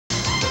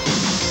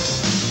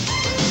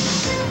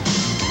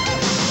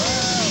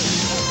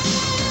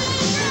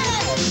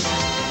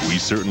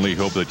certainly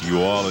hope that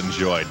you all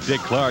enjoyed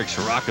Dick Clark's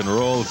rock and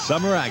roll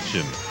summer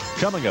action.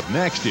 Coming up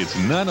next, it's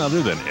none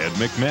other than Ed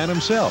McMahon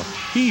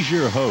himself. He's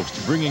your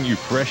host, bringing you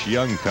fresh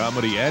young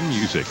comedy and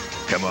music.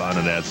 Come on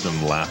and add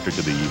some laughter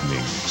to the evening.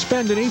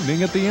 Spend an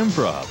evening at the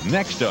Improv,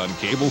 next on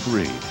Cable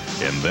 3.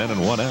 And then in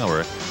 1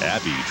 hour,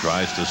 Abby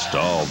tries to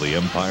stall the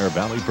Empire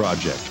Valley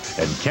Project.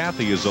 And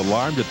Kathy is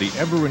alarmed at the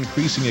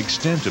ever-increasing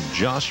extent of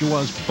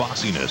Joshua's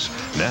bossiness.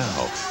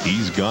 Now,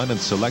 he's gone and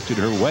selected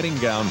her wedding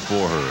gown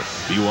for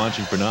her. Be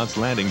watching for Knots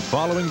Landing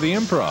following the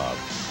Improv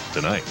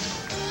tonight.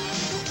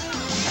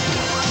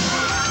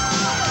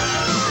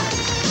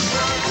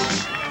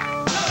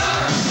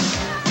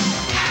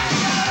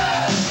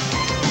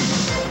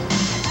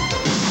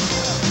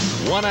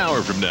 One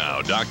hour from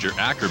now, Dr.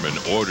 Ackerman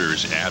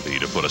orders Abby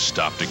to put a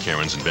stop to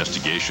Karen's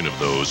investigation of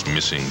those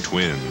missing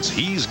twins.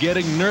 He's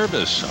getting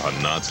nervous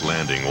on Knots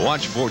Landing.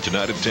 Watch for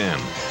tonight at 10.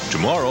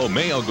 Tomorrow,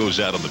 Mayo goes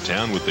out on the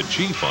town with the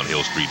Chief on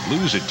Hill Street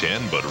Blues at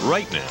 10. But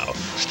right now,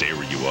 stay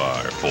where you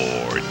are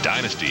for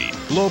Dynasty.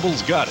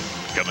 Global's got it.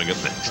 Coming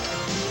up next.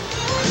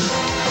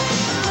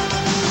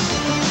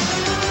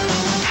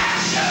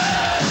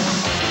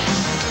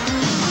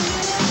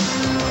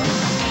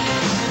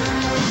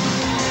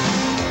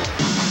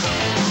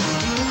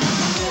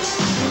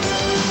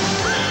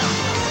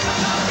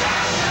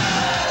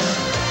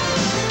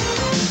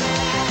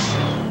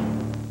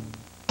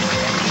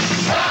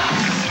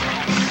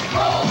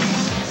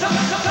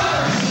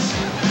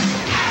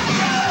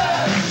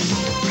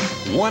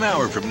 1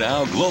 hour from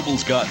now,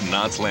 Global's got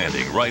Knots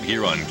Landing right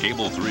here on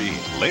Cable 3.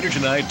 Later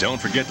tonight,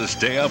 don't forget to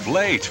stay up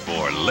late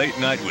for Late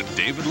Night with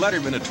David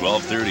Letterman at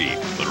 12:30.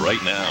 But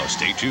right now,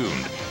 stay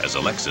tuned as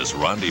Alexis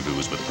rendezvous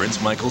with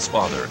Prince Michael's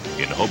father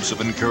in hopes of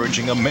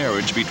encouraging a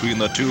marriage between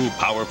the two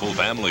powerful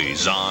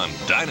families on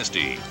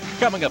Dynasty.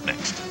 Coming up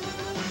next.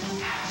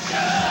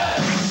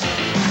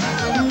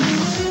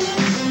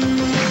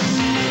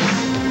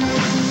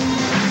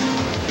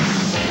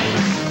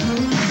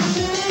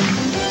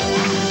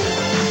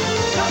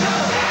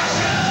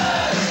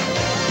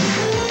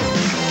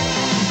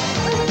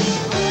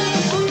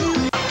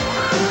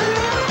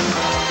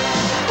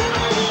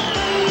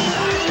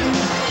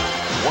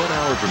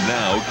 From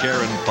now,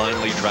 Karen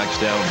finally tracks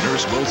down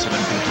Nurse Wilson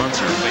and confronts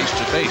her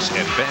face-to-face.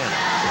 And bam,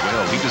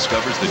 well, he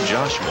discovers that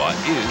Joshua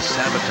is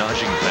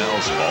sabotaging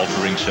Val's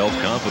faltering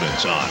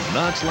self-confidence on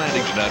Knots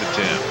Landing tonight at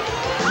 10.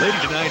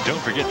 Later tonight,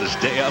 don't forget to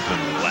stay up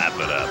and laugh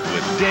it up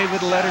with David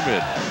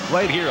Letterman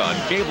right here on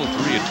Cable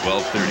 3 at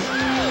 12:30.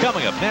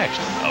 Coming up next,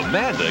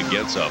 Amanda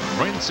gets a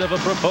prince of a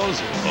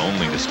proposal,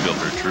 only to spill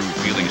her true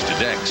feelings to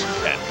Dex.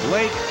 And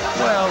Blake,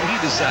 well, he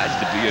decides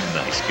to be a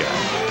nice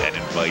guy and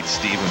invites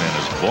Steven and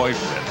his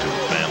boyfriend to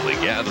a family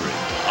gathering.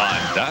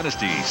 On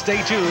Dynasty,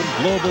 stay tuned.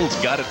 Global's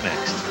got it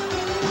next.